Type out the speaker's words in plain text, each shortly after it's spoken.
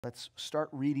Let's start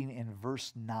reading in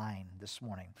verse 9 this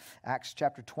morning. Acts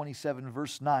chapter 27,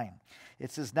 verse 9. It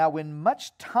says, "Now when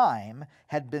much time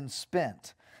had been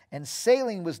spent, and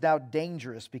sailing was now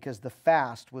dangerous because the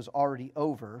fast was already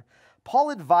over, Paul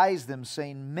advised them,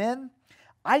 saying, 'Men,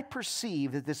 I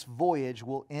perceive that this voyage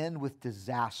will end with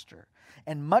disaster,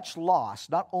 and much loss,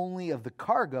 not only of the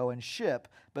cargo and ship,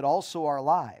 but also our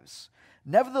lives.'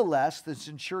 Nevertheless, the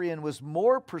centurion was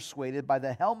more persuaded by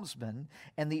the helmsman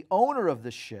and the owner of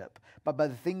the ship, but by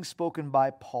the things spoken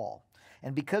by Paul.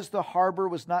 And because the harbor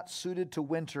was not suited to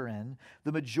winter in,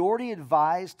 the majority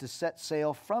advised to set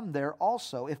sail from there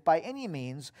also, if by any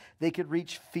means they could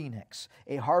reach Phoenix,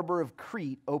 a harbor of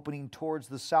Crete opening towards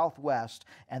the southwest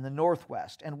and the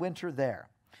northwest, and winter there.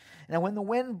 Now when the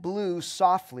wind blew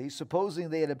softly, supposing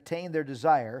they had obtained their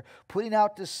desire, putting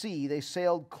out to sea, they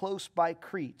sailed close by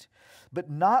Crete. But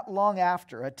not long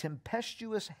after, a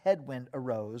tempestuous headwind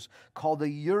arose called the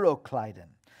Euroclydon.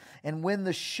 And when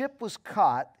the ship was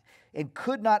caught and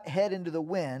could not head into the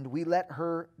wind, we let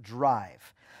her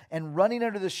drive. And running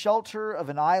under the shelter of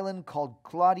an island called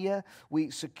Claudia,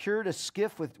 we secured the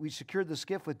skiff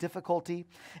with difficulty.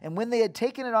 And when they had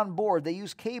taken it on board, they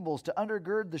used cables to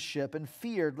undergird the ship and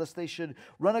feared lest they should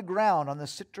run aground on the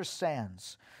citrus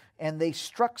sands. And they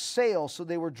struck sail, so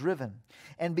they were driven.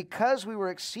 And because we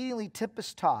were exceedingly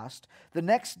tempest-tossed, the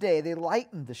next day they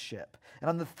lightened the ship. And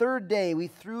on the third day we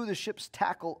threw the ship's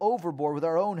tackle overboard with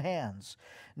our own hands.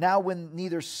 Now when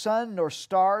neither sun nor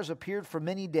stars appeared for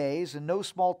many days, and no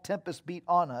small tempest beat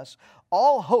on us,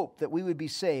 all hope that we would be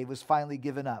saved was finally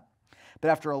given up. But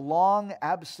after a long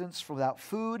absence without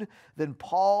food, then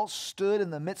Paul stood in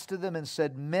the midst of them and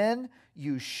said, 'Men,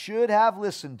 you should have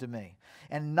listened to me,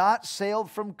 and not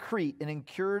sailed from Crete and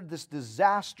incurred this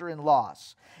disaster and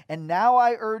loss. And now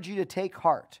I urge you to take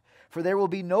heart, for there will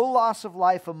be no loss of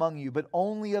life among you, but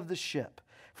only of the ship.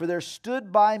 For there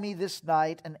stood by me this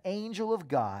night an angel of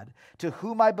God, to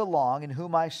whom I belong and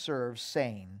whom I serve,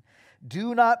 saying,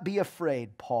 Do not be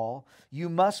afraid, Paul. You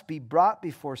must be brought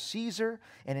before Caesar,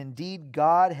 and indeed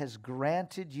God has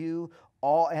granted you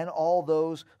all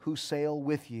those who sail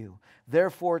with you.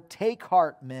 Therefore take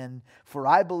heart, men, for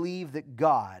I believe that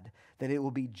it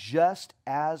will be just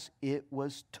as it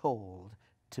was told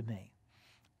to me.'"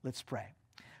 Let's pray.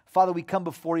 Father, we come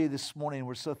before you this morning.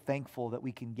 We're so thankful that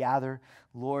we can gather.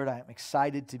 Lord, I'm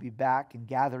excited to be back and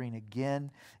gathering again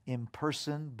in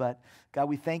person. But God,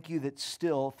 we thank you that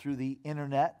still through the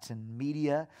internet and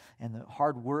media and the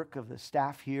hard work of the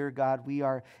staff here, God, we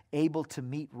are able to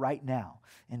meet right now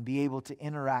and be able to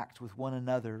interact with one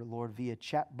another, Lord, via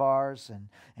chat bars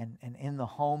and in the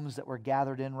homes that we're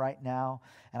gathered in right now.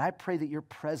 And I pray that your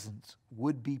presence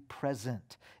would be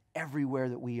present everywhere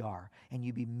that we are, and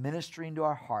you be ministering to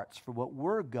our hearts for what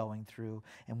we're going through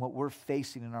and what we're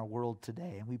facing in our world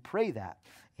today. And we pray that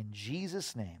in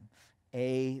Jesus' name,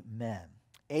 amen.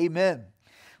 Amen.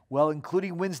 Well,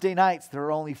 including Wednesday nights, there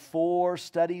are only 4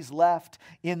 studies left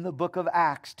in the book of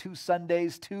Acts. 2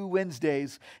 Sundays, 2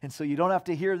 Wednesdays. And so you don't have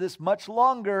to hear this much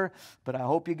longer, but I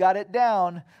hope you got it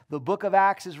down. The book of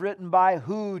Acts is written by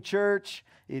who, church?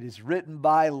 It is written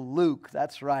by Luke.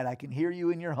 That's right. I can hear you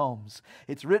in your homes.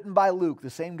 It's written by Luke. The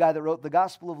same guy that wrote the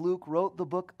Gospel of Luke wrote the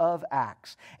book of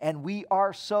Acts. And we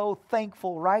are so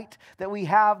thankful, right, that we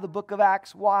have the book of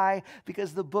Acts. Why?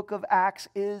 Because the book of Acts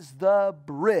is the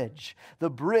bridge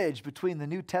between the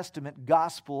New Testament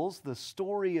Gospels, the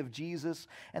story of Jesus,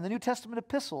 and the New Testament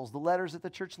epistles, the letters that the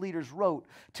church leaders wrote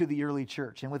to the early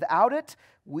church. And without it,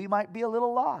 we might be a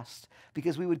little lost,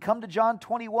 because we would come to John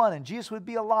 21 and Jesus would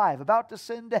be alive, about to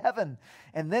ascend to heaven.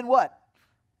 And then what?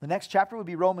 The next chapter would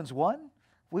be Romans 1.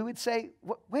 We would say,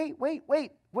 wait. Why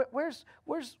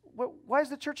is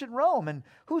the church in Rome? And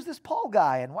who's this Paul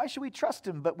guy? And why should we trust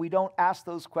him? But we don't ask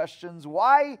those questions.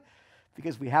 Why?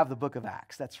 Because we have the book of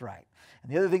Acts. That's right.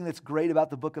 And the other thing that's great about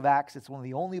the book of Acts, it's one of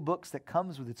the only books that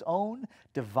comes with its own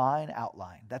divine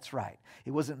outline. That's right.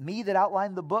 It wasn't me that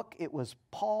outlined the book. It was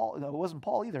Paul. No, it wasn't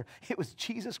Paul either. It was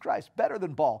Jesus Christ. Better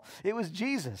than Paul. It was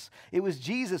Jesus. It was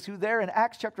Jesus who there in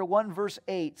Acts chapter 1 verse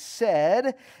 8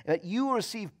 said that you will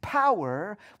receive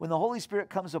power when the Holy Spirit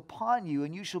comes upon you,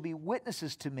 and you shall be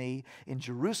witnesses to me in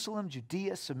Jerusalem,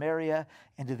 Judea, Samaria,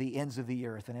 and to the ends of the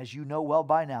earth. And as you know well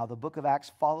by now, the book of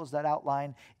Acts follows that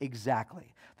outline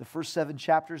exactly. The first 7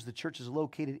 chapters, the church is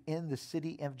located in the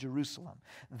city of Jerusalem.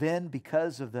 Then,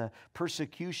 because of the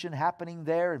persecution happening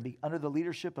there and under the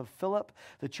leadership of Philip,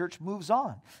 the church moves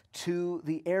on to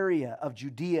the area of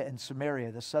Judea and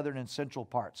Samaria, the southern and central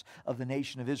parts of the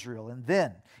nation of Israel. And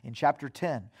then, in chapter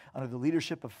 10, under the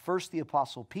leadership of first the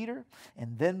Apostle Peter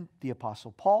and then the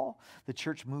Apostle Paul, the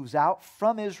church moves out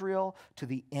from Israel to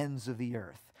the ends of the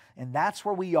earth. And that's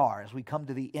where we are as we come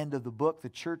to the end of the book. The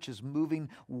church is moving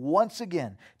once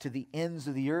again to the ends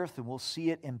of the earth, and we'll see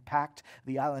it impact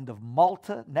the island of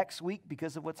Malta next week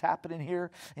because of what's happening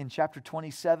here in chapter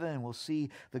 27, and we'll see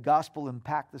the gospel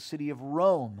impact the city of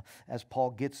Rome as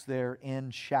Paul gets there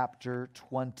in chapter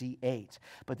 28.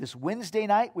 But this Wednesday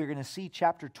night, we're going to see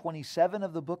chapter 27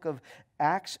 of the book of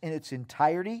Acts in its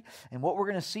entirety, and what we're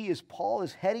going to see is Paul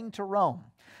is heading to Rome.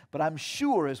 But I'm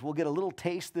sure, as we'll get a little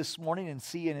taste this morning and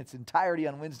see in its entirety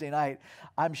on Wednesday night,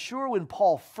 I'm sure when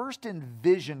Paul first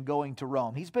envisioned going to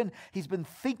Rome, he's been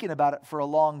thinking about it for a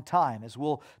long time, as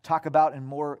we'll talk about in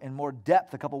more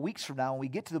depth a couple weeks from now when we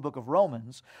get to the book of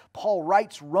Romans. Paul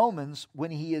writes Romans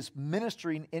when he is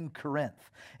ministering in Corinth.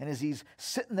 And as he's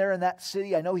sitting there in that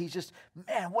city, I know he's just,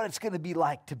 man, what it's going to be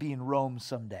like to be in Rome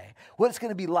someday. What it's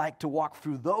going to be like to walk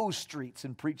through those streets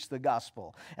and preach the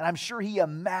gospel. And I'm sure he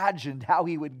imagined how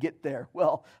he would get there.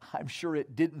 Well, I'm sure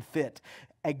it didn't fit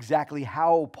exactly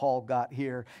how Paul got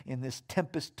here in this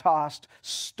tempest-tossed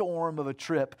storm of a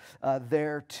trip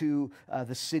there to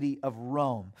the city of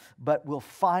Rome. But we'll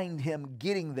find him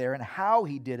getting there and how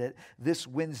he did it this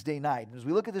Wednesday night. And as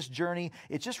we look at this journey,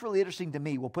 it's just really interesting to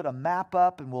me. We'll put a map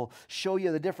up and we'll show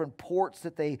you the different ports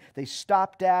that they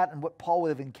stopped at and what Paul would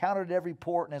have encountered at every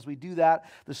port. And as we do that,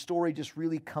 the story just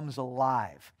really comes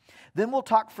alive. Then we'll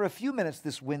talk for a few minutes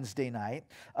this Wednesday night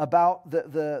about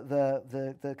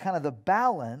the kind of the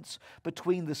balance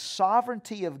between the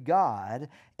sovereignty of God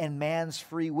and man's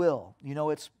free will. You know,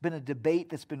 it's been a debate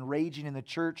that's been raging in the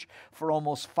church for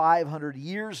almost 500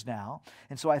 years now.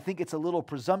 And so I think it's a little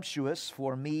presumptuous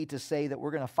for me to say that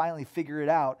we're going to finally figure it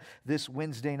out this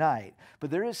Wednesday night.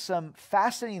 But there is some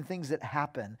fascinating things that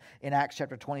happen in Acts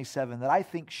chapter 27 that I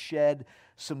think shed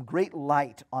some great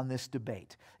light on this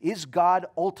debate. Is God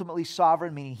ultimately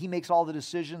sovereign, meaning he makes all the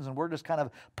decisions and we're just kind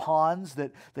of pawns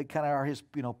that kind of are his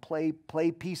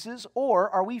play pieces? Or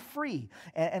are we free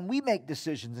and we make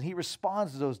decisions and he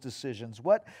responds to those decisions?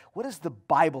 What does the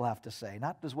Bible have to say?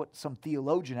 Not does what some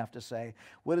theologian have to say.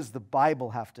 What does the Bible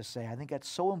have to say? I think that's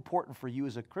so important for you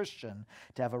as a Christian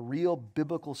to have a real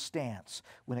biblical stance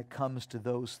when it comes to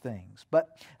those things.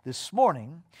 But this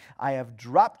morning, I have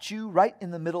dropped you right in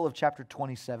the middle of chapter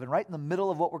 27, right in the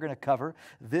middle of what we're going to cover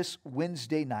this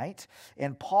Wednesday night.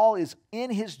 And Paul is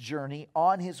in his journey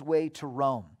on his way to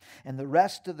Rome. And the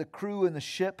rest of the crew in the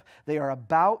ship, they are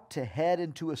about to head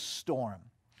into a storm.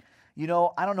 You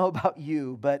know, I don't know about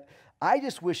you, but I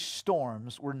just wish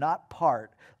storms were not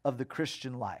part of the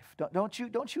Christian life. Don't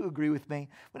you agree with me?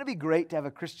 Wouldn't it be great to have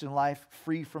a Christian life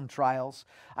free from trials?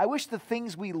 I wish the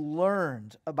things we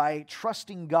learned by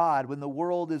trusting God when the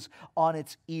world is on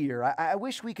its ear. I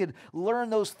wish we could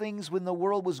learn those things when the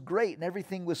world was great and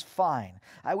everything was fine.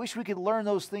 I wish we could learn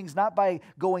those things not by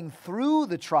going through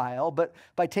the trial, but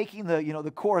by taking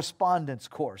the correspondence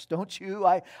course. Don't you?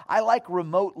 I like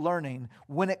remote learning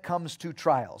when it comes to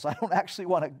trials. I don't actually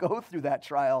want to go through that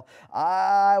trial.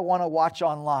 I want to watch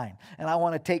online and I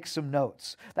want to take some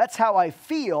notes. That's how I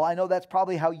feel. I know that's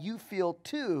probably how you feel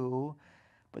too,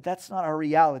 but that's not our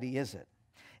reality, is it?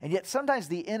 And yet sometimes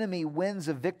the enemy wins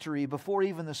a victory before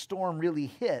even the storm really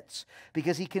hits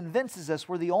because he convinces us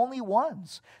we're the only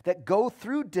ones that go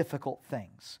through difficult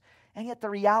things. And yet the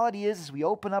reality is, as we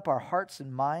open up our hearts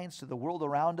and minds to the world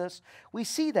around us, we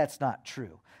see that's not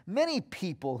true. Many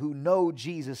people who know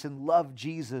Jesus and love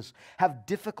Jesus have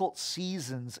difficult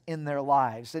seasons in their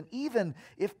lives. And even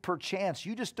if perchance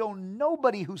you just don't know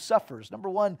nobody who suffers, number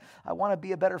one, I want to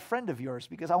be a better friend of yours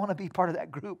because I want to be part of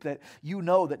that group that you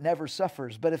know that never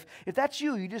suffers. But if that's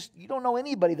you don't know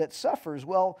anybody that suffers,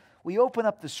 well, we open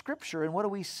up the Scripture and what do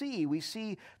we see? We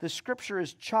see the Scripture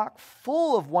is chock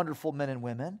full of wonderful men and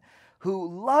women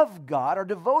who love God, are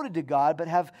devoted to God, but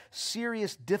have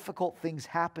serious, difficult things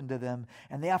happen to them,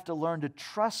 and they have to learn to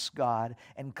trust God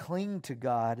and cling to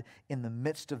God in the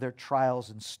midst of their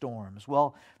trials and storms.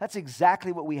 Well, that's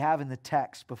exactly what we have in the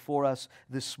text before us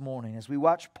this morning. As we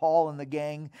watch Paul and the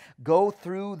gang go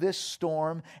through this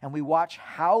storm, and we watch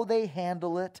how they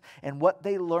handle it and what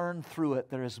they learn through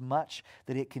it, there is much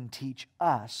that it can teach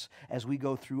us as we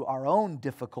go through our own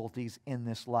difficulties in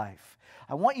this life.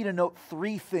 I want you to note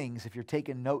three things if you're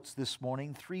taking notes this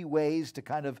morning, three ways to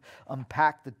kind of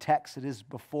unpack the text that is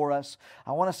before us.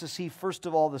 I want us to see, first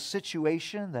of all, the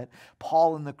situation that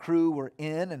Paul and the crew were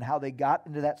in and how they got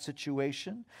into that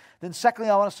situation. Then secondly,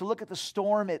 I want us to look at the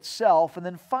storm itself. And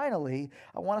then finally,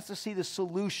 I want us to see the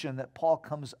solution that Paul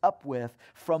comes up with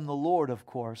from the Lord, of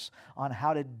course, on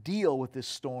how to deal with this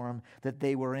storm that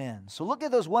they were in. So look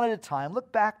at those one at a time.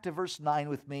 Look back to verse 9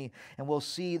 with me, and we'll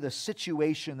see the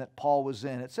situation that Paul was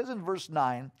in. It says in verse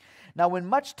 9, "Now when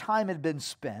much time had been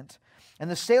spent,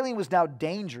 and the sailing was now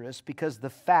dangerous because the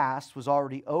fast was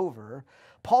already over,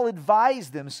 Paul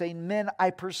advised them, saying, "Men,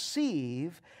 I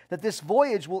perceive that this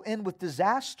voyage will end with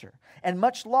disaster and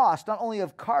much loss, not only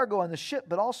of cargo on the ship,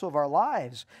 but also of our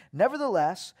lives."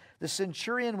 Nevertheless, the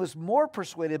centurion was more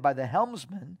persuaded by the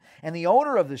helmsman and the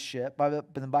owner of the ship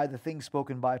than by the things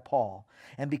spoken by Paul.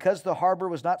 And because the harbor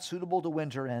was not suitable to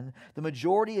winter in, the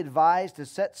majority advised to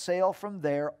set sail from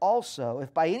there also,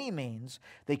 if by any means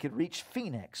they could reach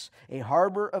Phoenix, a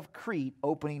harbor of Crete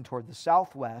opening toward the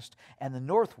southwest and the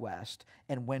northwest,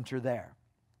 and winter there.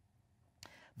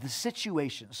 The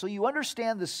situation. So you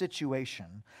understand the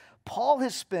situation. Paul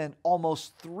has spent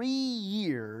almost 3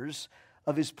 years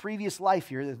of his previous life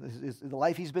here, the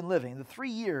life he's been living, the 3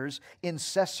 years in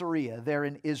Caesarea, there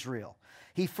in Israel.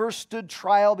 He first stood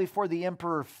trial before the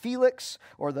emperor Felix,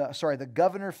 the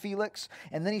governor Felix,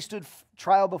 and then he stood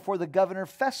trial before the governor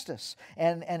Festus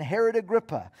and Herod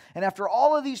Agrippa. And after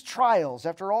all of these trials,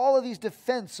 after all of these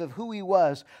defense of who he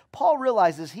was, Paul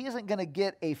realizes he isn't going to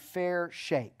get a fair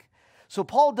shake. So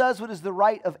Paul does what is the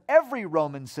right of every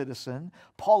Roman citizen.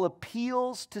 Paul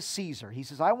appeals to Caesar. He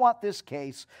says, I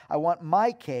want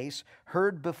my case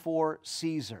heard before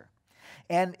Caesar.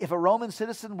 And if a Roman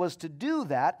citizen was to do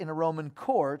that in a Roman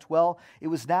court, well, it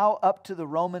was now up to the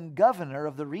Roman governor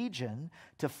of the region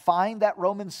to find that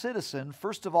Roman citizen,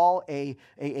 first of all, a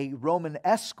Roman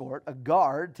escort, a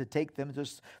guard to take them,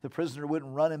 just the prisoner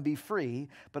wouldn't run and be free,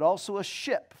 but also a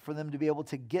ship for them to be able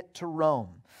to get to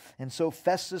Rome. And so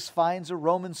Festus finds a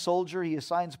Roman soldier. He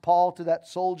assigns Paul to that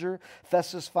soldier.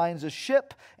 Festus finds a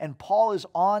ship, and Paul is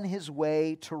on his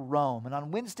way to Rome. And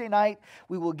on Wednesday night,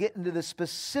 we will get into the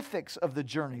specifics of the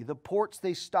journey, the ports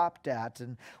they stopped at,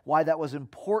 and why that was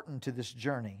important to this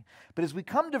journey. But as we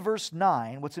come to verse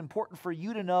 9, what's important for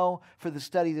you to know for the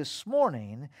study this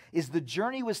morning is the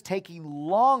journey was taking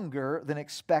longer than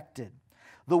expected.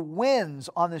 The winds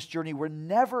on this journey were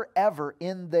never, ever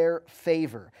in their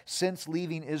favor since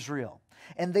leaving Israel.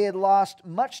 And they had lost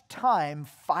much time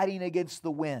fighting against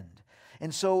the wind.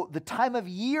 And so the time of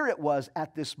year it was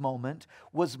at this moment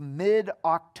was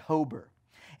mid-October.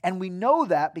 And we know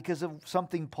that because of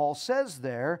something Paul says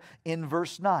there in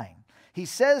verse 9. He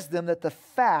says then that the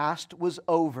fast was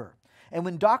over. And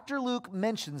when Dr. Luke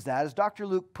mentions that, as Dr.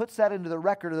 Luke puts that into the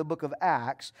record of the book of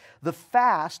Acts, the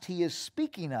fast he is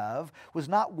speaking of was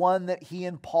not one that he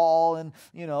and Paul and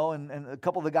a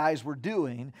couple of the guys were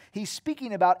doing. He's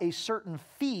speaking about a certain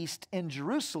feast in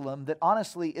Jerusalem that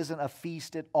honestly isn't a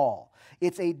feast at all.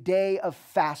 It's a day of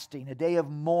fasting, a day of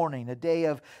mourning, a day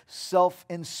of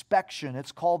self-inspection.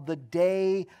 It's called the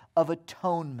Day of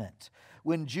Atonement.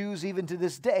 When Jews, even to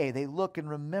this day, they look and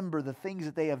remember the things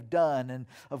that they have done. And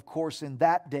of course, in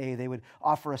that day, they would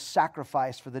offer a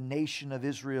sacrifice for the nation of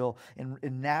Israel in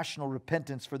national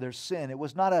repentance for their sin. It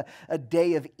was not a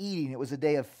day of eating. It was a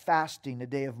day of fasting, a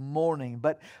day of mourning.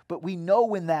 But we know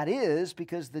when that is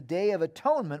because the Day of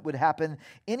Atonement would happen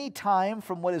any time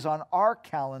from what is on our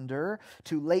calendar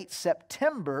to late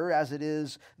September, as it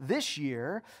is this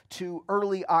year, to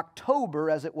early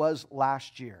October, as it was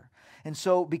last year. And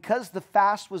so because the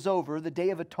fast was over, the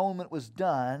Day of Atonement was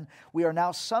done, we are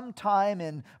now sometime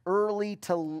in early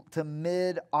to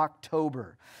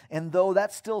mid-October. And though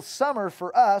that's still summer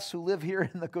for us who live here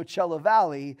in the Coachella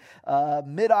Valley,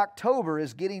 mid-October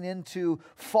is getting into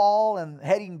fall and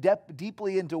heading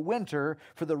deeply into winter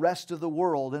for the rest of the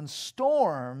world. And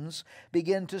storms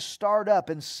begin to start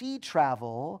up, and sea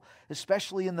travel,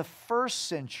 especially in the first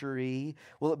century,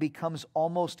 well, it becomes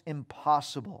almost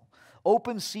impossible.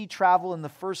 Open sea travel in the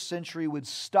first century would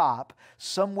stop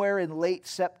somewhere in late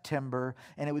September,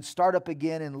 and it would start up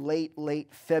again in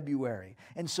late February.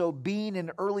 And so being in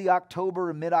early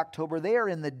October and mid-October, they are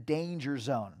in the danger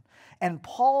zone. And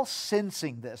Paul,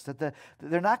 sensing this, that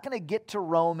they're not going to get to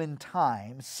Rome in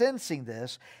time, sensing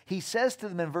this, he says to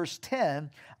them in verse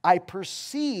 10, I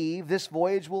perceive this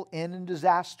voyage will end in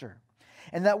disaster.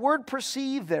 And that word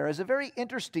perceive there is a very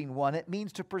interesting one. It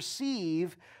means to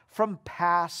perceive from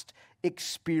past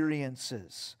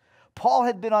experiences. Paul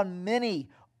had been on many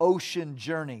ocean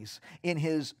journeys in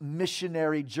his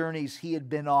missionary journeys he had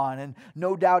been on, and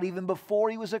no doubt even before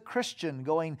he was a Christian,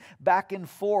 going back and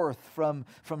forth from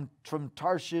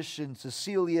Tarshish and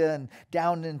Sicilia and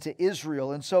down into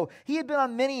Israel. And so he had been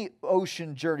on many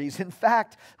ocean journeys. In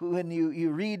fact, when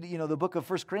you read the book of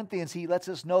 1 Corinthians, he lets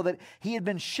us know that he had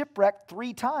been shipwrecked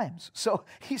 3 times. So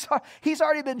he's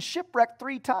already been shipwrecked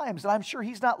 3 times, and I'm sure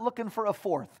he's not looking for a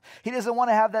 4th. He doesn't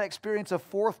want to have that experience a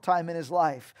 4th time in his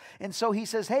life. And so he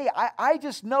says, hey, I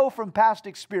just know from past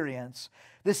experience,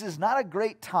 this is not a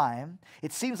great time.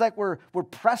 It seems like we're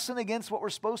pressing against what we're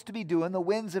supposed to be doing. The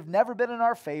winds have never been in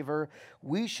our favor.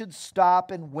 We should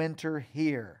stop and winter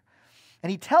here.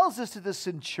 And he tells this to the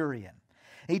centurion.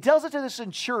 He tells it to the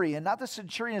centurion, not the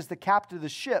centurion as the captain of the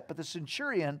ship, but the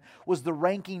centurion was the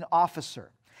ranking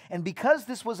officer. And because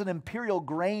this was an imperial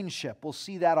grain ship, we'll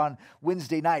see that on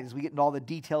Wednesday night as we get into all the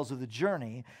details of the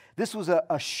journey. This was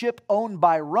a ship owned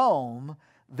by Rome.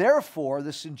 Therefore,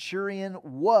 the centurion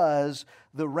was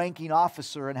the ranking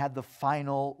officer and had the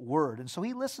final word. And so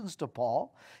he listens to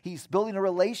Paul. He's building a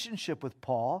relationship with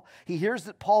Paul. He hears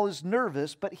that Paul is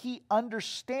nervous, but he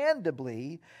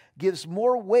understandably gives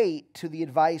more weight to the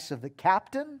advice of the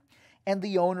captain and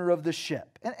the owner of the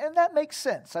ship. And that makes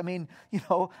sense. I mean,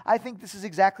 I think this is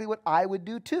exactly what I would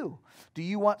do too. Do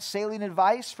you want sailing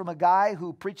advice from a guy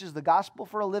who preaches the gospel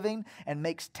for a living and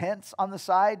makes tents on the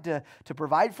side to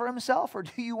provide for himself? Or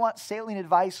do you want sailing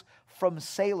advice from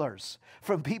sailors,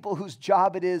 from people whose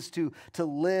job it is to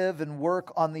live and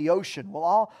work on the ocean?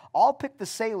 Well, I'll pick the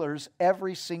sailors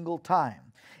every single time.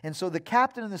 And so the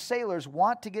captain and the sailors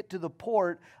want to get to the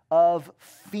port of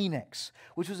Phoenix,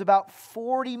 which was about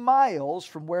 40 miles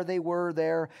from where they were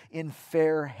there in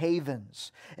Fair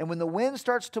Havens. And when the wind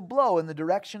starts to blow in the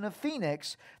direction of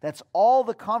Phoenix, that's all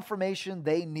the confirmation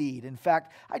they need. In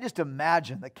fact, I just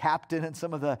imagine the captain and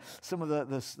some of the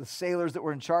sailors that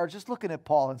were in charge just looking at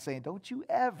Paul and saying, Don't you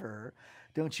ever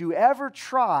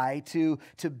try to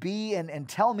be and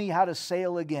tell me how to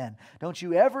sail again. Don't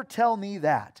you ever tell me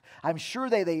that. I'm sure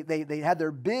they had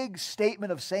their big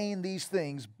statement of saying these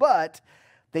things, but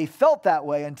they felt that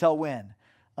way until when?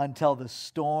 Until the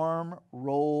storm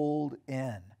rolled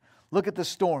in. Look at the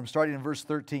storm, starting in verse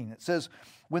 13. It says,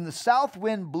 when the south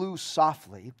wind blew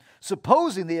softly,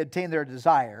 supposing they attained their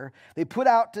desire, they put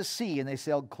out to sea and they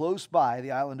sailed close by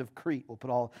the island of Crete. We'll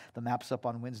put all the maps up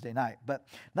on Wednesday night. But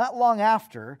not long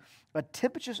after, a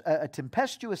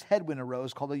tempestuous headwind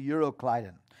arose called a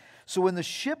Euroclydon. So when the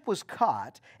ship was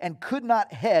caught and could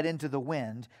not head into the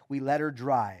wind, we let her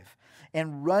drive.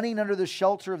 And running under the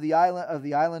shelter of the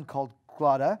island called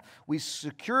Clauda, we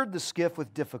secured the skiff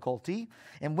with difficulty,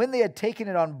 and when they had taken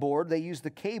it on board, they used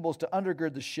the cables to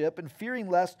undergird the ship, and fearing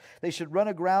lest they should run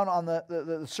aground on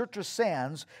the Syrtis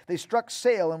sands, they struck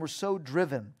sail and were so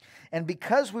driven. And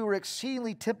because we were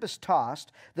exceedingly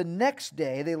tempest-tossed, the next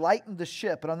day they lightened the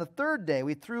ship, and on the third day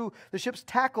we threw the ship's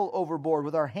tackle overboard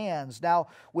with our hands. Now,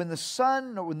 when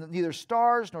neither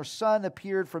stars nor sun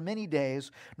appeared for many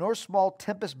days, nor small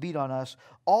tempest beat on us,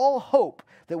 all hope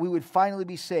that we would finally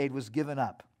be saved was given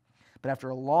up. But after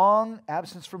a long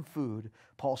absence from food,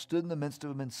 Paul stood in the midst of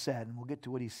them and said, and we'll get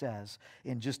to what he says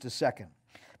in just a second.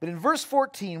 But in verse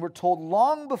 14, we're told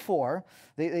long before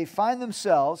they find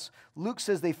themselves, Luke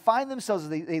says they find themselves,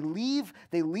 they leave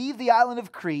the island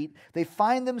of Crete, they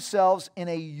find themselves in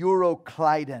a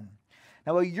Euroclydon.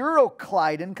 Now, a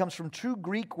Euroclydon comes from two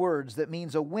Greek words that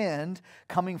means a wind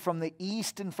coming from the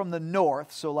east and from the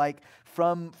north. So like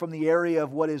from the area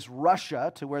of what is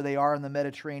Russia to where they are in the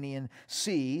Mediterranean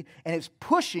Sea. And it's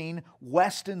pushing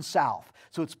west and south.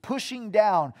 So it's pushing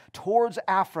down towards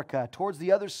Africa, towards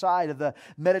the other side of the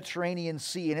Mediterranean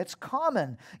Sea. And it's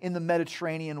common in the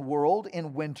Mediterranean world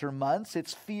in winter months.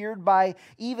 It's feared by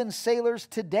even sailors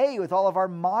today with all of our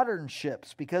modern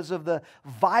ships because of the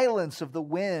violence of the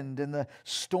wind and the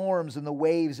storms and the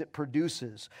waves it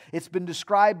produces. It's been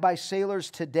described by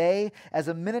sailors today as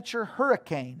a miniature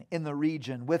hurricane in the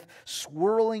region with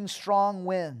swirling strong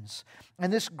winds.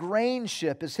 And this grain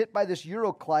ship is hit by this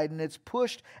Euroclydon. It's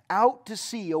pushed out to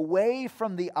sea, away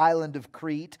from the island of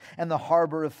Crete and the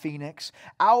harbor of Phoenix,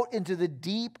 out into the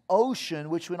deep ocean,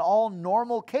 which in all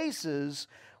normal cases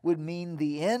would mean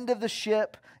the end of the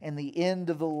ship and the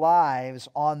end of the lives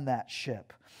on that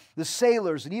ship. The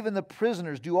sailors and even the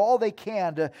prisoners do all they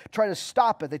can to try to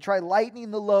stop it. They try lightening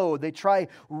the load. They try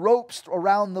ropes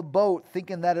around the boat,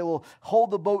 thinking that it will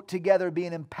hold the boat together,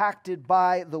 being impacted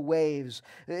by the waves.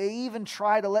 They even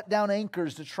try to let down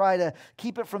anchors to try to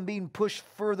keep it from being pushed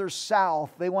further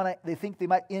south. They think they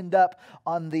might end up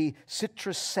on the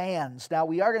Syrtis sands. Now,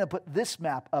 we are going to put this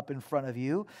map up in front of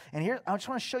you. And here, I just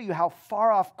want to show you how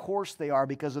far off course they are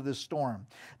because of this storm.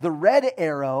 The red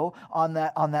arrow on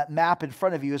that map in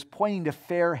front of you is pointing to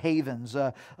Fair Havens,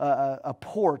 a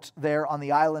port there on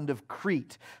the island of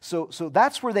Crete. So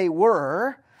that's where they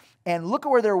were. And look at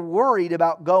where they're worried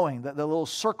about going, the little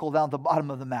circle down at the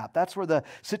bottom of the map. That's where the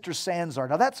citrus sands are.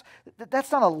 Now, that's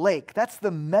not a lake. That's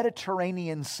the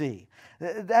Mediterranean Sea.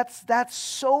 That's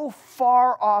so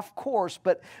far off course,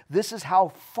 but this is how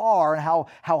far and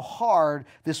how hard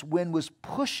this wind was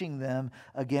pushing them,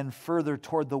 again, further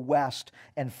toward the west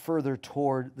and further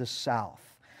toward the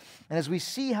south. And as we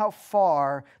see how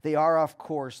far they are off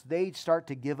course, they start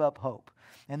to give up hope.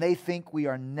 And they think we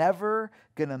are never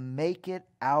going to make it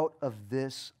out of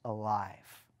this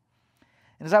alive.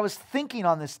 And as I was thinking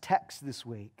on this text this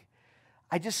week,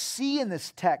 I just see in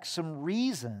this text some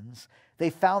reasons they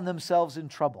found themselves in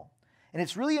trouble. And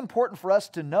it's really important for us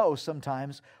to know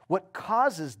sometimes what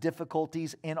causes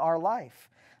difficulties in our life.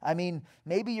 I mean,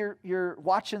 maybe you're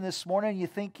watching this morning and you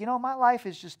think, my life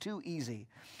is just too easy.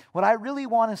 What I really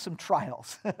want is some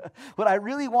trials. What I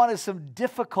really want is some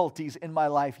difficulties in my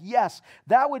life. Yes,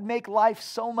 that would make life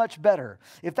so much better.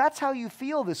 If that's how you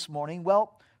feel this morning,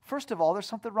 well, first of all, there's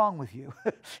something wrong with you.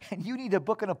 And you need to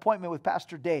book an appointment with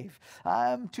Pastor Dave.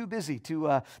 I'm too busy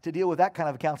to deal with that kind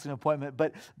of a counseling appointment,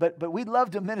 but we'd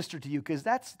love to minister to you because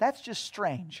that's just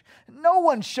strange. No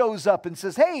one shows up and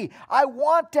says, hey, I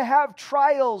want to have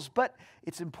trials, but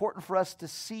it's important for us to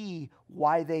see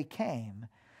why they came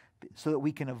so that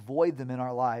we can avoid them in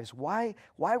our lives. Why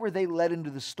were they led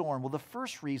into the storm? Well, the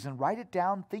first reason, write it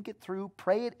down, think it through,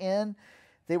 pray it in.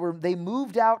 They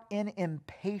moved out in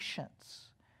impatience.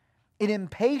 In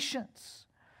impatience.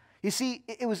 You see,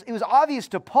 it was obvious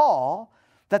to Paul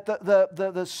that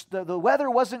the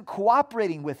weather wasn't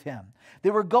cooperating with him. They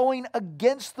were going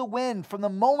against the wind from the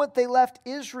moment they left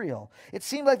Israel. It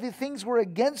seemed like the things were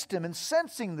against him. And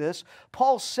sensing this,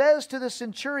 Paul says to the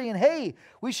centurion, hey,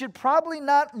 we should probably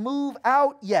not move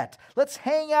out yet. Let's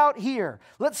hang out here.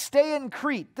 Let's stay in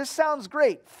Crete. This sounds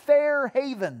great. Fair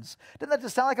Havens. Doesn't that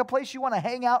just sound like a place you want to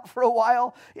hang out for a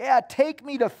while? Yeah, take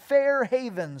me to Fair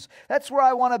Havens. That's where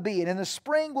I want to be. And in the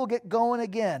spring, we'll get going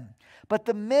again. But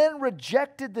the men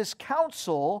rejected this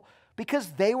counsel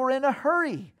because they were in a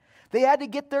hurry. They had to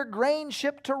get their grain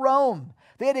shipped to Rome.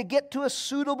 They had to get to a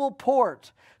suitable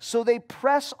port. So they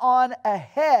press on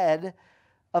ahead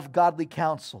of godly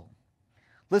counsel.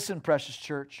 Listen, precious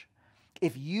church,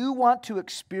 if you want to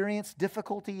experience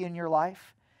difficulty in your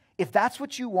life, if that's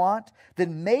what you want,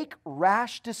 then make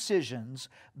rash decisions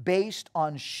based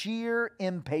on sheer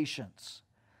impatience.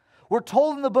 We're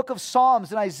told in the book of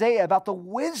Psalms and Isaiah about the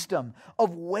wisdom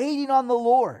of waiting on the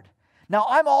Lord. Now,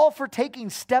 I'm all for taking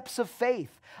steps of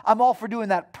faith. I'm all for doing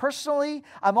that personally.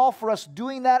 I'm all for us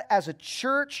doing that as a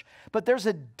church. But there's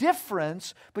a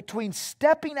difference between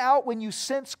stepping out when you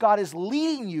sense God is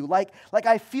leading you, like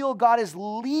I feel God is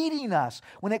leading us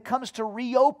when it comes to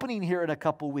reopening here in a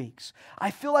couple weeks.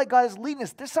 I feel like God is leading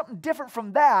us. There's something different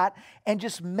from that and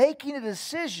just making a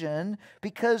decision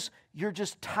because you're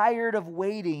just tired of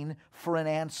waiting for an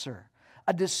answer.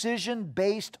 A decision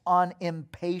based on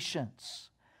impatience.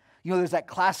 There's that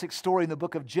classic story in the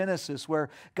book of Genesis where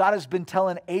God has been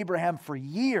telling Abraham for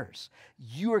years,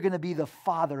 you are going to be the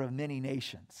father of many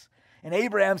nations. And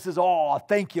Abraham says, oh,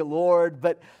 thank you, Lord.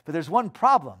 But there's one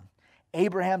problem.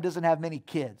 Abraham doesn't have many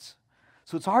kids.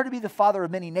 So it's hard to be the father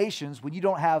of many nations when you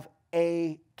don't have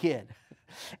a kid.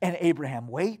 And Abraham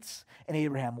waits, and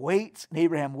Abraham waits, and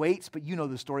Abraham waits. But you know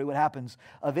the story, what happens.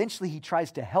 Eventually, he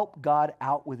tries to help God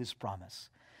out with his promise.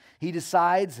 He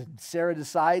decides, and Sarah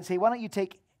decides, hey, why don't you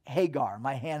take Hagar,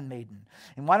 my handmaiden,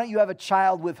 and why don't you have a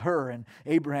child with her? And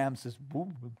Abraham says,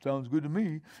 sounds good to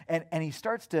me. And he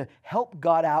starts to help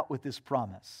God out with this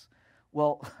promise.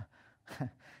 Well,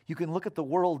 you can look at the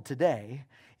world today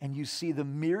and you see the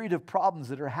myriad of problems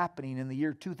that are happening in the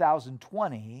year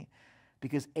 2020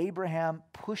 because Abraham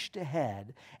pushed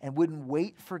ahead and wouldn't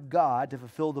wait for God to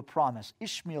fulfill the promise.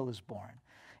 Ishmael is born.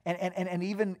 And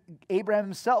even Abraham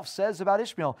himself says about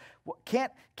Ishmael,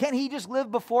 can't he just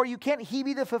live before you? Can't he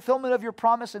be the fulfillment of your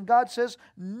promise? And God says,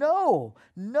 no,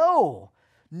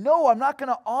 I'm not going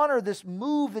to honor this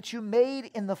move that you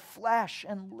made in the flesh.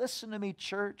 And listen to me,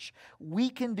 church, we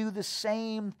can do the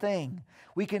same thing.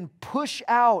 We can push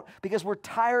out because we're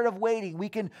tired of waiting. We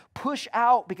can push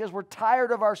out because we're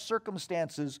tired of our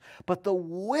circumstances. But the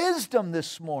wisdom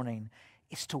this morning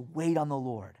is to wait on the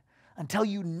Lord. Until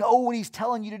you know what He's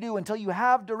telling you to do, until you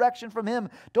have direction from Him,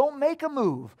 don't make a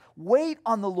move. Wait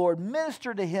on the Lord.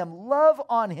 Minister to Him. Love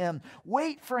on Him.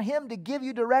 Wait for Him to give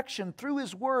you direction through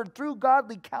His Word, through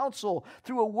godly counsel,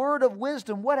 through a word of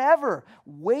wisdom, whatever.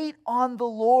 Wait on the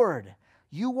Lord.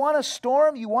 You want a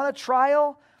storm? You want a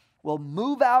trial? Well,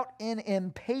 move out in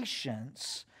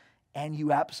impatience, and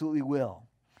you absolutely will.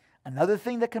 Another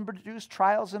thing that can produce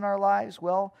trials in our lives,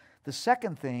 well, the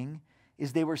second thing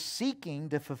is they were seeking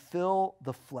to fulfill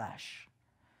the flesh.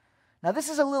 Now, this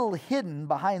is a little hidden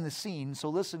behind the scenes, so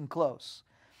listen close.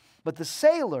 But the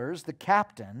sailors, the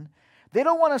captain, they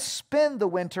don't want to spend the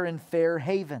winter in Fair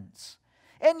Havens.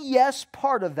 And yes,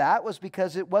 part of that was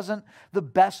because it wasn't the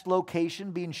best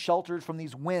location, being sheltered from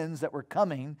these winds that were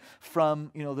coming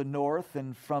from, the north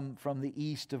and from the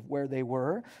east of where they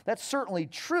were. That's certainly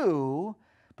true,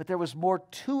 but there was more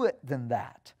to it than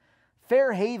that.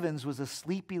 Fair Havens was a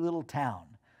sleepy little town.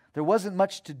 There wasn't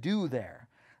much to do there.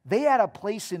 They had a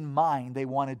place in mind they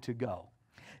wanted to go.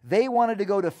 They wanted to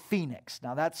go to Phoenix.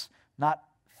 Now, that's not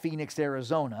Phoenix,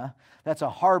 Arizona. That's a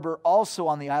harbor also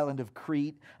on the island of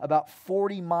Crete, about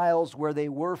 40 miles where they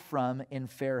were from in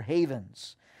Fair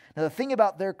Havens. Now, the thing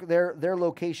about their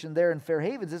location there in Fair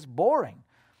Havens is boring.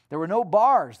 There were no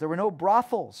bars. There were no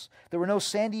brothels. There were no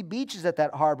sandy beaches at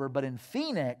that harbor. But in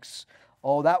Phoenix,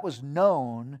 that was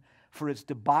known for its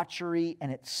debauchery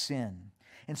and its sin.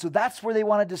 And so that's where they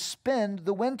wanted to spend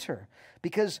the winter,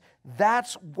 because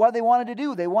that's what they wanted to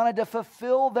do. They wanted to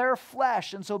fulfill their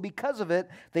flesh. And so because of it,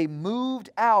 they moved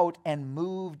out and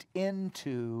moved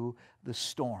into the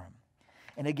storm.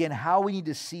 And again, how we need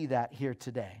to see that here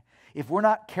today. If we're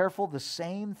not careful, the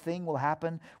same thing will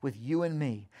happen with you and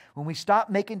me. When we stop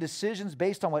making decisions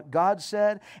based on what God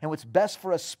said and what's best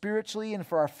for us spiritually and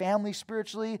for our family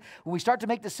spiritually, when we start to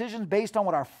make decisions based on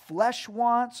what our flesh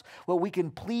wants, what we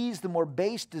can please the more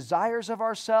base desires of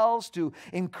ourselves to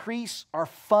increase our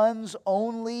funds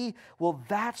only, well,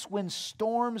 that's when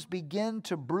storms begin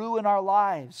to brew in our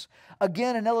lives.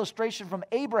 Again, an illustration from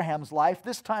Abraham's life,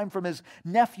 this time from his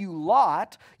nephew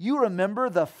Lot. You remember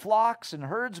the flocks and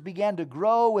herds began to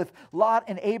grow with Lot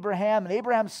and Abraham. And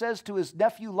Abraham says to his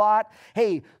nephew Lot,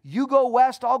 hey, you go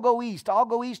west, I'll go east. I'll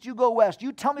go east, you go west.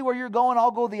 You tell me where you're going, I'll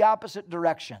go the opposite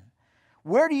direction.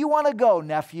 Where do you want to go,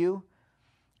 nephew?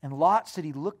 And Lot said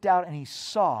he looked out and he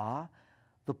saw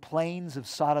the plains of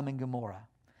Sodom and Gomorrah.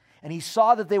 And he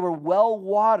saw that they were well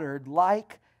watered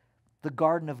like the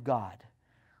garden of God.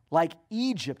 Like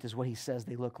Egypt is what he says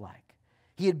they look like.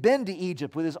 He had been to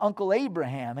Egypt with his uncle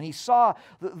Abraham, and he saw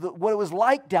what it was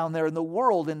like down there in the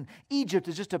world. And Egypt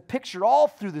is just a picture all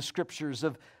through the scriptures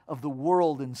of the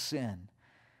world and sin.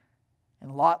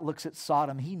 And Lot looks at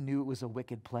Sodom. He knew it was a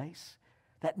wicked place.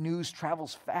 That news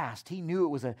travels fast. He knew it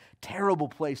was a terrible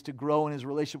place to grow in his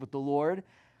relationship with the Lord,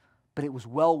 but it was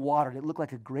well watered. It looked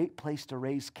like a great place to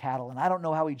raise cattle, and I don't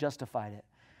know how he justified it.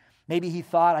 Maybe he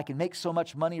thought, I can make so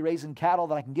much money raising cattle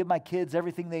that I can give my kids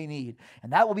everything they need.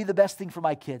 And that will be the best thing for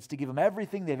my kids, to give them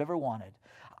everything they've ever wanted.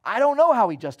 I don't know how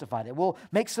he justified it. We'll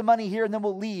make some money here and then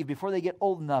we'll leave before they get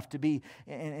old enough to be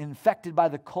infected by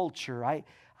the culture. I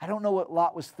don't know what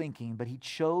Lot was thinking, but he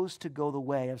chose to go the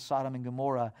way of Sodom and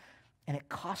Gomorrah. And it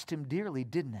cost him dearly,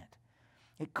 didn't it?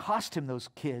 It cost him those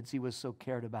kids he was so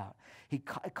cared about.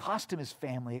 It cost him his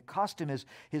family. It cost him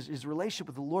his relationship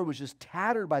with the Lord was just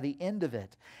tattered by the end of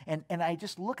it. And I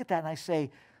just look at that and I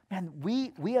say, man,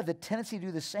 we have the tendency to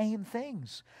do the same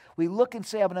things. We look and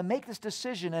say, I'm going to make this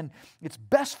decision and it's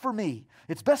best for me.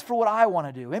 It's best for what I want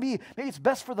to do. Maybe it's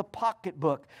best for the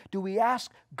pocketbook. Do we ask,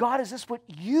 God, is this what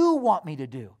you want me to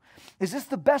do? Is this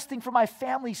the best thing for my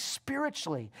family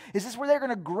spiritually? Is this where they're going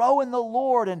to grow in the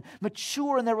Lord and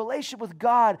mature in their relationship with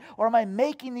God? Or am I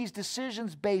making these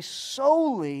decisions based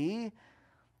solely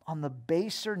on the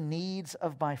baser needs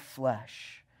of my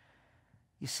flesh?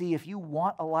 You see, if you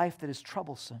want a life that is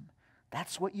troublesome,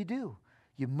 that's what you do.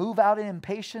 You move out in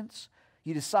impatience.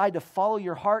 You decide to follow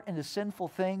your heart into sinful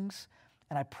things.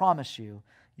 And I promise you,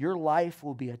 your life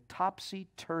will be a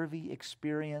topsy-turvy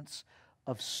experience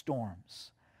of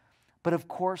storms. But of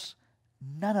course,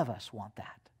 none of us want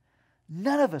that.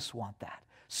 None of us want that.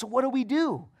 So what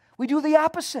do? We do the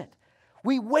opposite.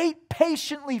 We wait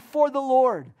patiently for the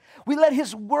Lord. We let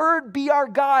His Word be our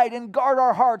guide and guard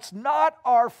our hearts, not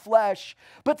our flesh.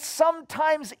 But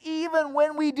sometimes, even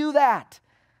when we do that,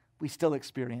 we still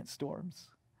experience storms.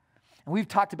 And we've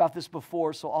talked about this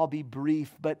before, so I'll be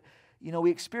brief. But, we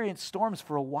experience storms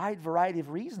for a wide variety of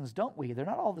reasons, don't we? They're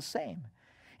not all the same.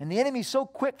 And the enemy's so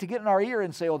quick to get in our ear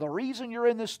and say, the reason you're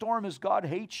in this storm is God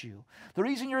hates you. The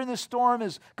reason you're in this storm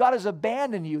is God has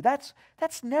abandoned you. That's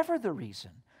never the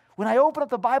reason. When I open up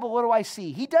the Bible, what do I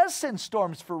see? He does send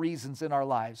storms for reasons in our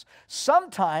lives.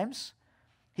 Sometimes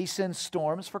He sends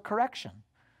storms for correction.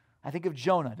 I think of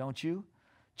Jonah, don't you?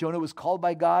 Jonah was called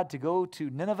by God to go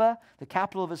to Nineveh, the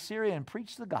capital of Assyria, and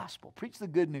preach the gospel, preach the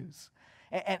good news.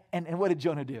 And what did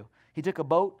Jonah do? He took a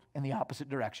boat in the opposite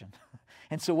direction.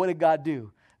 And so what did God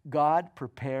do? God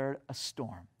prepared a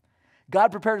storm.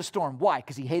 God prepared a storm. Why?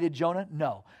 Because He hated Jonah?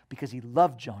 No, because He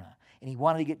loved Jonah. And He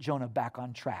wanted to get Jonah back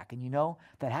on track. And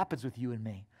that happens with you and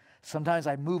me. Sometimes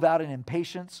I move out in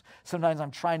impatience. Sometimes I'm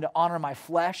trying to honor my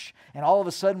flesh. And all of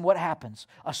a sudden, what happens?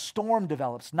 A storm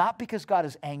develops. Not because God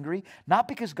is angry, not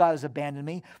because God has abandoned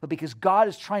me, but because God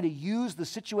is trying to use the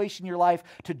situation in your life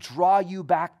to draw you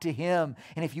back to Him.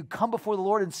 And if you come before the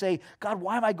Lord and say, God,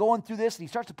 why am I going through this? And He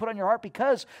starts to put on your heart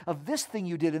because of this thing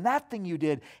you did and that thing you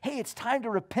did. Hey, it's time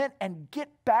to repent and get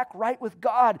back right with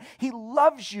God. He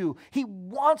loves you. He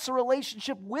wants a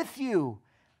relationship with you.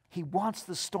 He wants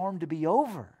the storm to be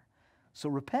over. So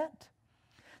repent.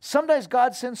 Sometimes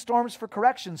God sends storms for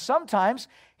correction. Sometimes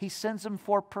He sends them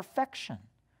for perfection.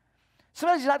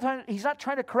 Sometimes He's not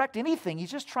trying to correct anything.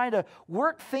 He's just trying to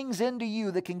work things into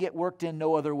you that can get worked in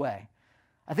no other way.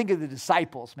 I think of the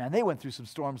disciples, man. They went through some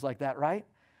storms like that, right?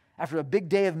 After a big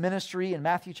day of ministry in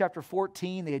Matthew chapter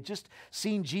 14, they had just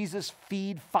seen Jesus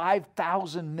feed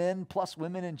 5,000 men plus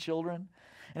women and children.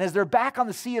 And as they're back on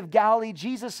the Sea of Galilee,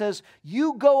 Jesus says,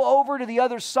 you go over to the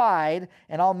other side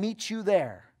and I'll meet you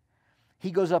there.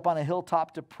 He goes up on a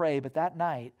hilltop to pray, but that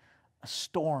night, a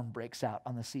storm breaks out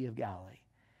on the Sea of Galilee.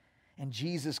 And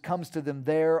Jesus comes to them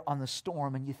there on the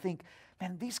storm, and you think,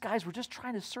 man, these guys were just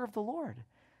trying to serve the Lord.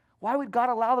 Why would God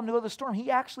allow them to go to the storm? He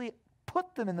actually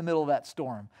put them in the middle of that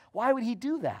storm. Why would He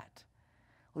do that?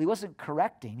 Well, He wasn't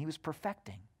correcting, He was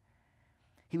perfecting.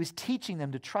 He was teaching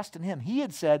them to trust in Him. He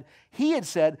had said,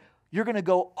 you're going to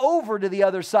go over to the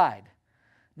other side.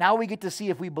 Now we get to see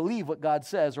if we believe what God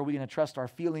says, or are we going to trust our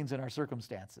feelings and our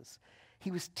circumstances.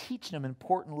 He was teaching them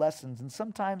important lessons, and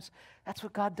sometimes that's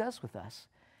what God does with us.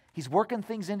 He's working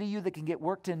things into you that can get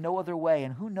worked in no other way,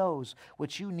 and who knows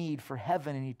what you need for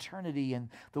heaven and eternity and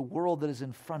the world that is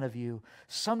in front of you.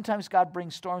 Sometimes God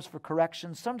brings storms for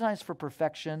correction, sometimes for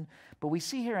perfection, but we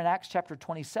see here in Acts chapter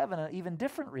 27 an even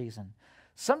different reason.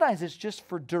 Sometimes it's just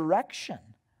for direction.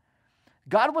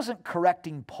 God wasn't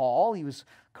correcting Paul. He was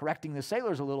correcting the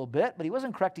sailors a little bit, but He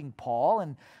wasn't correcting Paul,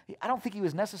 and I don't think He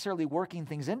was necessarily working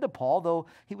things into Paul, though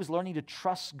he was learning to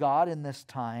trust God in this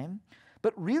time.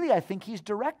 But really, I think He's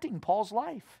directing Paul's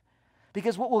life.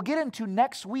 Because what we'll get into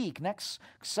next week, next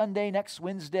Sunday, next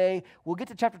Wednesday, we'll get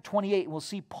to chapter 28, and we'll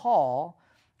see Paul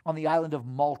on the island of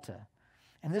Malta.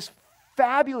 And this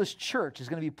fabulous church is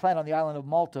going to be planted on the island of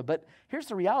Malta. But here's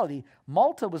the reality.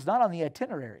 Malta was not on the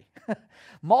itinerary.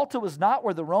 Malta was not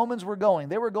where the Romans were going.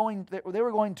 They were going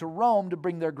to Rome to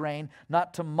bring their grain,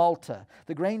 not to Malta.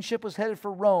 The grain ship was headed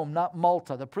for Rome, not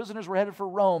Malta. The prisoners were headed for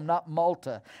Rome, not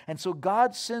Malta. And so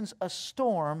God sends a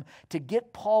storm to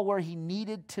get Paul where he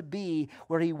needed to be,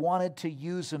 where He wanted to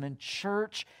use him. And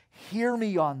church, hear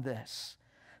me on this.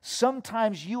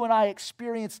 Sometimes you and I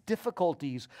experience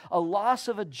difficulties, a loss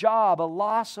of a job, a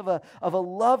loss of a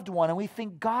loved one, and we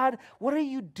think, God, what are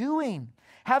you doing?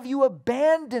 Have you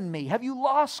abandoned me? Have you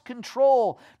lost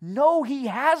control? No, He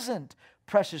hasn't,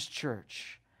 precious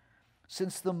church.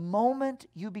 Since the moment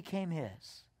you became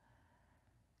His,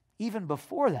 even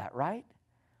before that, right?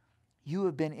 You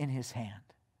have been in His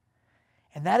hand.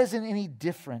 And that isn't any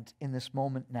different in this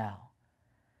moment now.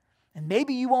 And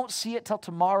maybe you won't see it till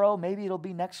tomorrow. Maybe it'll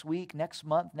be next week, next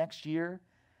month, next year.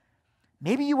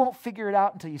 Maybe you won't figure it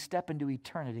out until you step into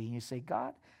eternity and you say,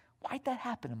 God, why'd that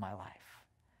happen in my life?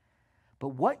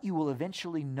 But what you will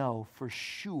eventually know, for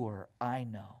sure, I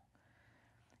know,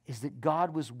 is that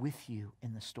God was with you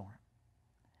in the storm.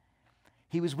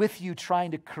 He was with you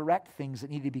trying to correct things that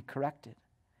needed to be corrected.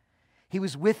 He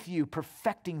was with you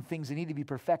perfecting things that need to be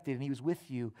perfected, and He was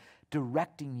with you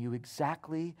directing you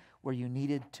exactly where you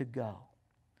needed to go.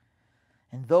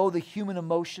 And though the human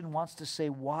emotion wants to say,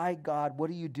 why, God, what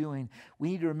are you doing? We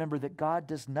need to remember that God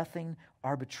does nothing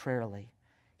arbitrarily.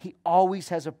 He always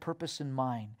has a purpose in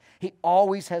mind. He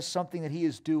always has something that He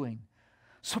is doing.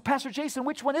 So, Pastor Jason,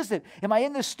 which one is it? Am I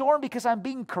in this storm because I'm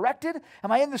being corrected?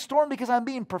 Am I in the storm because I'm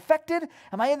being perfected?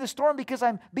 Am I in the storm because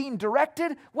I'm being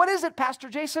directed? What is it, Pastor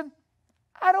Jason?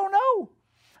 I don't know.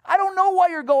 I don't know why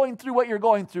you're going through what you're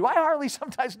going through. I hardly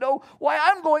sometimes know why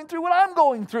I'm going through what I'm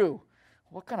going through.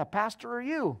 What kind of pastor are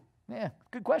you? Yeah,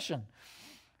 good question.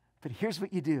 But here's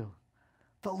what you do.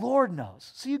 The Lord knows.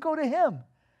 So you go to Him.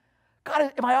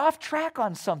 God, am I off track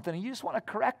on something and you just want to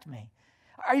correct me?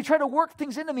 Are you trying to work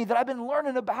things into me that I've been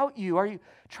learning about you? Are you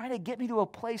trying to get me to a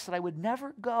place that I would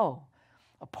never go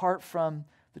apart from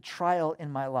the trial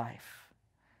in my life?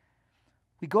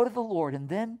 We go to the Lord, and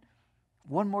then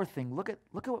one more thing. Look at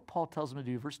what Paul tells him to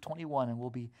do. Verse 21, and we'll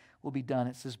be done.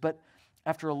 It says, but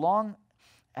after a long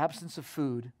absence of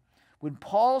food, when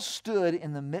Paul stood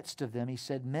in the midst of them, he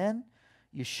said, men,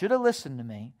 you should have listened to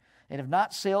me and have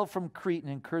not sailed from Crete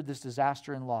and incurred this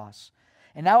disaster and loss.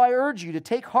 And now I urge you to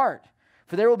take heart,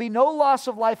 for there will be no loss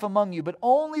of life among you, but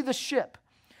only the ship.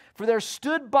 For there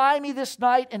stood by me this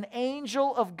night an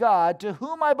angel of God, to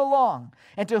whom I belong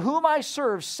and to whom I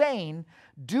serve, saying,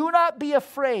 do not be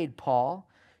afraid, Paul.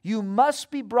 You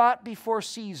must be brought before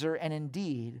Caesar, and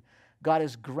indeed, God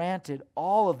has granted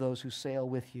all of those who sail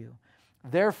with you.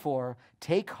 Therefore,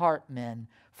 take heart, men,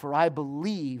 for I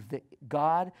believe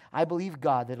God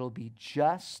that it'll be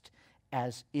just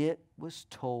as it was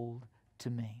told to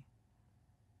me.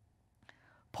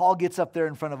 Paul gets up there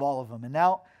in front of all of them. And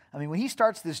now, when he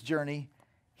starts this journey,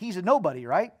 he's a nobody,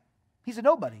 right? He's a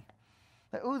nobody.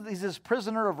 He's this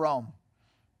prisoner of Rome.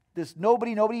 This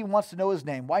nobody even wants to know his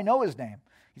name. Why know his name?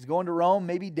 He's going to Rome,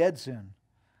 maybe dead soon.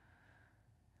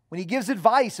 When he gives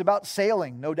advice about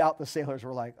sailing, no doubt the sailors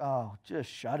were like, oh, just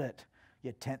shut it,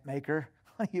 you tent maker.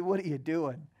 What are you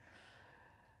doing?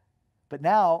 But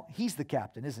now he's the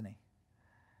captain, isn't he?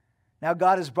 Now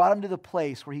God has brought him to the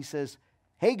place where he says,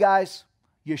 hey guys,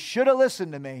 you should have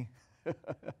listened to me.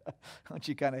 Don't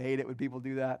you kind of hate it when people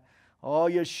do that? Oh,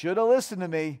 you should have listened to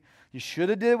me. You should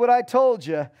have did what I told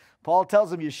you. Paul tells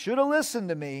them, you should have listened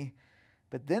to me.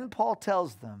 But then Paul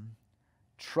tells them,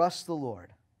 trust the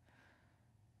Lord.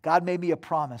 God made me a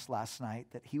promise last night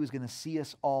that he was going to see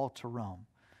us all to Rome.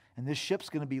 And this ship's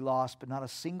going to be lost, but not a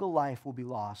single life will be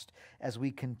lost as we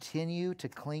continue to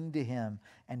cling to him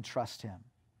and trust him.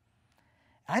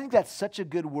 And I think that's such a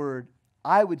good word,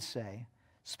 I would say,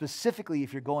 specifically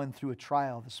if you're going through a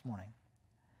trial this morning.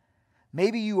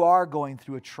 Maybe you are going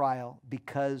through a trial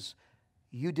because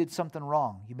you did something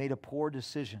wrong. You made a poor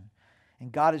decision.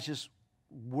 And God is just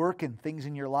working things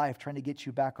in your life, trying to get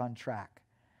you back on track.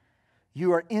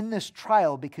 You are in this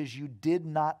trial because you did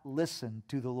not listen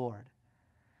to the Lord.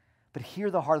 But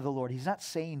hear the heart of the Lord. He's not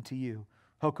saying to you,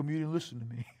 how come you didn't listen to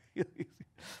me?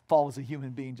 Paul was a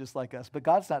human being just like us. But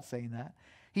God's not saying that.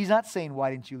 He's not saying,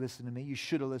 why didn't you listen to me? You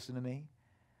should have listened to me.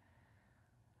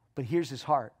 But here's his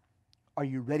heart. Are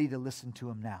you ready to listen to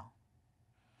him now?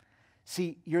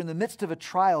 See, you're in the midst of a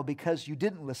trial because you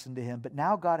didn't listen to him, but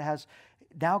now God has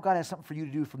something for you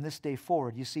to do from this day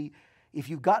forward. You see, if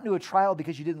you've gotten to a trial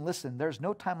because you didn't listen, there's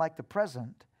no time like the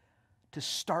present to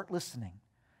start listening,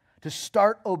 to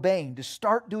start obeying, to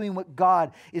start doing what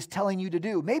God is telling you to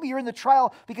do. Maybe you're in the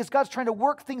trial because God's trying to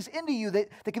work things into you that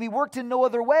can be worked in no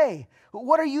other way. But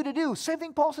what are you to do? Same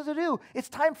thing Paul says to do. It's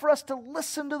time for us to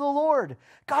listen to the Lord.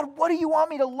 God, what do you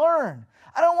want me to learn?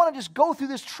 I don't want to just go through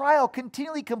this trial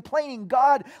continually complaining,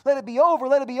 God, let it be over,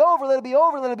 let it be over, let it be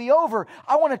over, let it be over.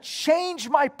 I want to change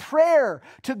my prayer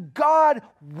to God,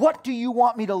 what do you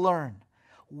want me to learn?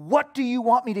 What do you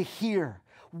want me to hear?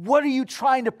 What are you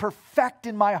trying to perfect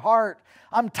in my heart?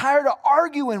 I'm tired of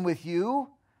arguing with you.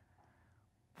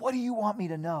 What do you want me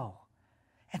to know?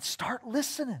 And start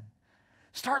listening.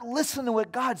 Start listening to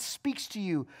what God speaks to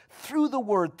you through the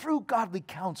Word, through godly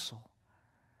counsel.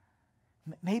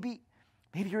 Maybe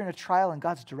you're in a trial and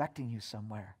God's directing you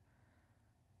somewhere.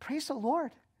 Praise the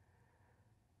Lord.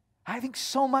 I think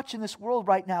so much in this world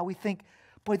right now, we think,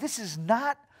 boy, this is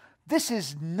not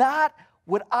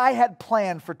what I had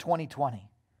planned for 2020.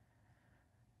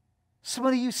 Some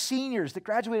of you seniors that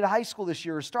graduated high school this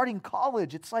year or starting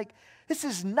college, it's like, this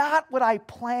is not what I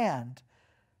planned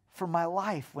for my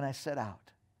life when I set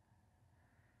out.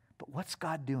 But what's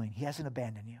God doing? He hasn't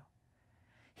abandoned you.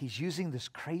 He's using this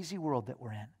crazy world that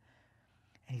we're in,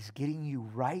 and he's getting you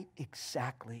right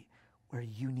exactly where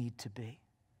you need to be.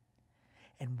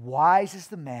 And wise is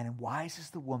the man and wise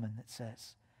is the woman that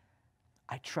says,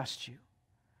 I trust you.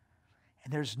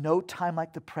 And there's no time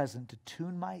like the present to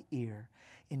tune my ear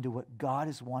into what God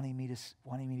is wanting me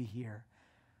to hear.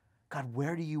 God,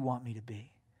 where do you want me to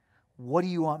be? What do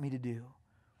you want me to do?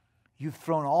 You've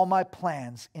thrown all my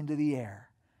plans into the air,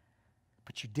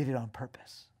 but you did it on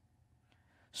purpose.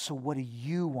 So what do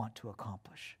you want to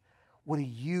accomplish? What do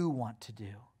you want to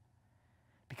do?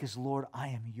 Because, Lord, I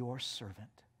am your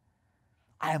servant.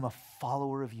 I am a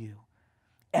follower of you.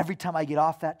 Every time I get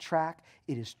off that track,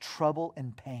 it is trouble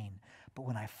and pain. But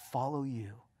when I follow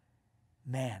you,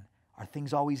 man, are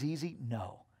things always easy?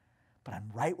 No. But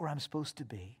I'm right where I'm supposed to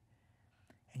be.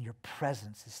 And your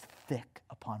presence is thick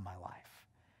upon my life.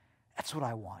 That's what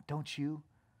I want, don't you?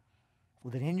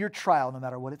 Well, then in your trial, no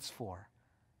matter what it's for,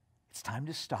 it's time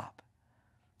to stop.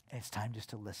 And it's time just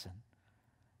to listen.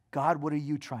 God, what are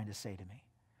you trying to say to me?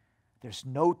 There's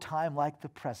no time like the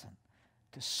present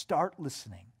to start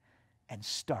listening and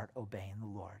start obeying the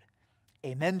Lord.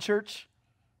 Amen, church?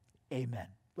 Amen.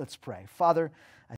 Let's pray. Father,